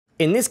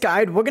In this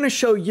guide, we're going to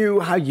show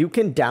you how you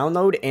can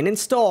download and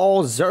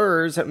install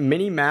Xaero's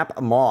Minimap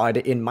mod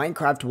in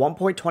Minecraft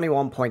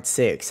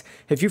 1.21.6.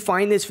 If you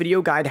find this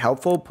video guide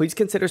helpful, please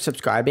consider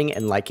subscribing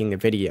and liking the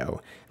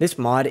video. This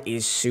mod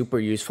is super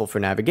useful for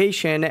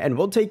navigation and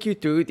will take you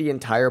through the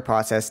entire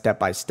process step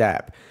by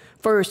step.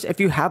 First, if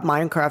you have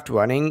Minecraft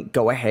running,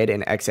 go ahead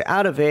and exit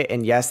out of it,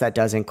 and yes, that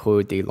does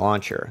include the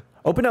launcher.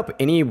 Open up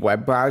any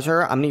web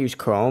browser. I'm going to use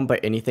Chrome, but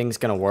anything's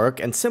going to work,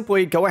 and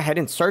simply go ahead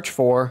and search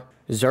for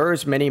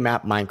Xaero's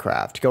Minimap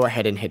Minecraft. Go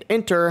ahead and hit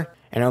enter,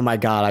 and oh my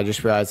god, I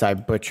just realized I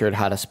butchered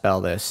how to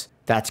spell this.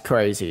 That's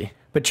crazy.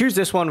 But choose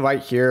this one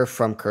right here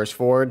from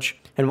CurseForge,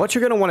 and what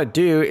you're going to want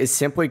to do is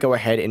simply go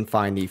ahead and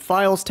find the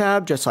Files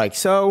tab, just like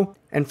so,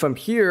 and from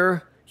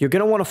here, you're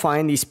going to want to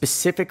find the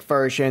specific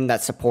version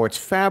that supports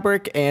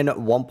Fabric and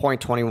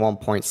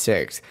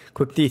 1.21.6.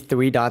 Click the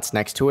three dots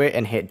next to it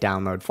and hit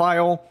Download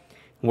File.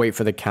 Wait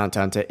for the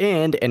countdown to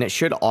end, and it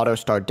should auto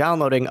start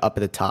downloading up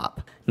at the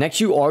top.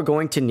 Next, you are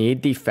going to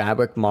need the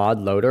Fabric mod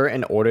loader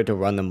in order to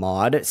run the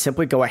mod.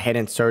 Simply go ahead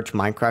and search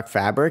Minecraft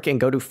Fabric and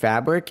go to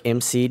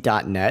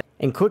fabricmc.net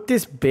and click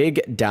this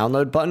big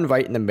download button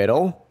right in the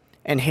middle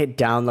and hit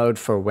download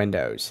for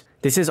Windows.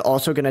 This is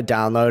also going to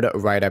download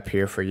right up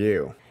here for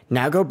you.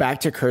 Now go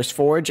back to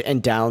CurseForge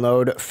and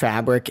download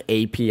Fabric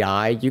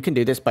API. You can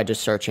do this by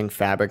just searching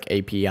Fabric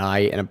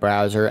API in a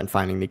browser and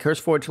finding the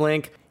CurseForge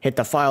link. Hit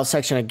the file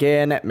section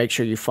again. Make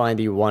sure you find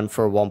the one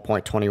for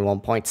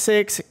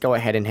 1.21.6. Go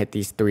ahead and hit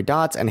these three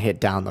dots and hit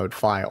download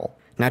file.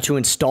 Now to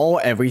install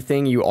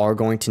everything, you are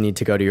going to need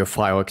to go to your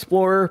File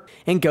Explorer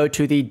and go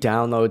to the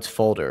Downloads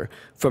folder.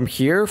 From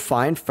here,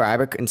 find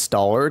Fabric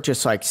Installer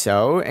just like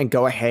so, and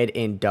go ahead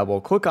and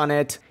double click on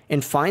it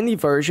and find the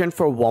version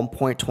for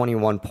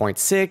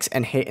 1.21.6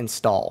 and hit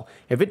install.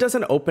 If it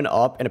doesn't open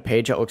up in a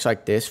page that looks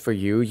like this for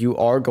you, you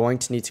are going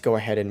to need to go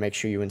ahead and make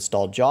sure you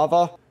install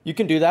Java. You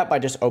can do that by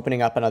just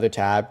opening up another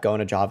tab, going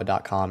to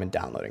java.com and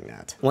downloading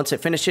that. Once it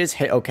finishes,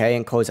 hit OK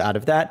and close out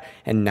of that.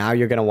 And now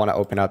you're going to want to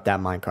open up that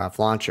Minecraft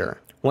launcher.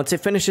 Once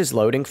it finishes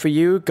loading for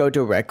you, go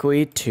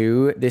directly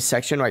to this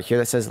section right here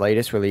that says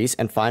latest release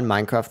and find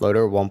Minecraft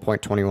Loader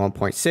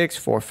 1.21.6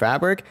 for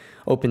Fabric.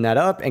 Open that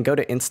up and go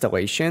to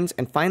installations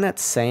and find that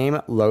same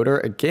loader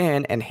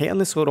again and hit on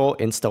this little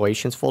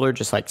installations folder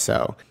just like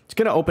so. It's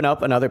going to open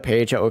up another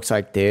page that looks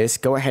like this.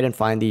 Go ahead and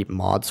find the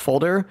mods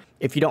folder.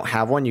 If you don't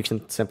have one, you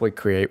can simply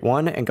create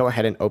one and go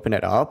ahead and open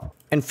it up.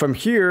 And from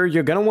here,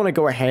 you're going to want to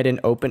go ahead and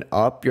open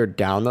up your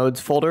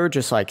downloads folder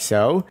just like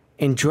so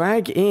and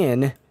drag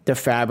in the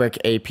Fabric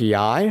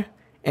API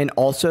and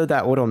also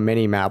that little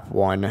Minimap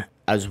one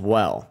as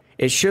well.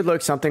 It should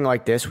look something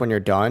like this when you're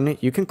done.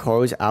 You can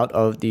close out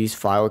of these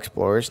file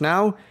explorers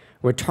now.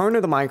 Return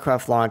to the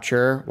Minecraft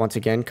launcher. Once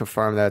again,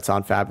 confirm that it's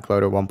on Fabric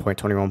Loader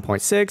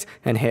 1.21.6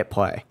 and hit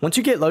play. Once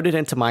you get loaded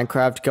into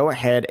Minecraft, go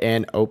ahead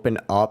and open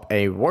up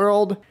a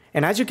world.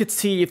 And as you can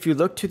see, if you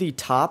look to the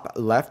top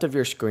left of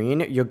your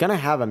screen, you're going to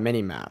have a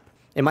minimap.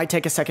 It might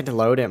take a second to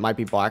load and it might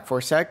be black for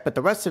a sec, but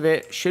the rest of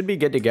it should be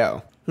good to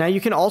go. Now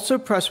you can also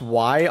press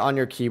Y on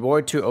your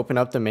keyboard to open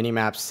up the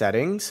minimap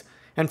settings.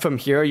 And from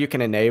here, you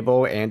can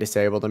enable and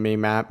disable the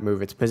minimap,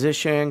 move its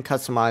position,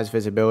 customize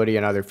visibility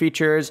and other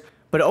features.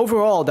 But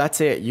overall, that's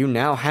it. You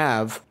now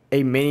have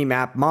a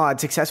Minimap mod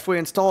successfully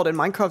installed in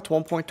Minecraft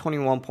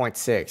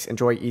 1.21.6.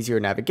 Enjoy easier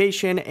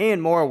navigation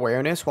and more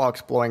awareness while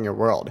exploring your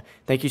world.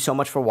 Thank you so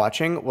much for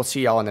watching. We'll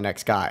see y'all in the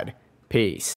next guide. Peace.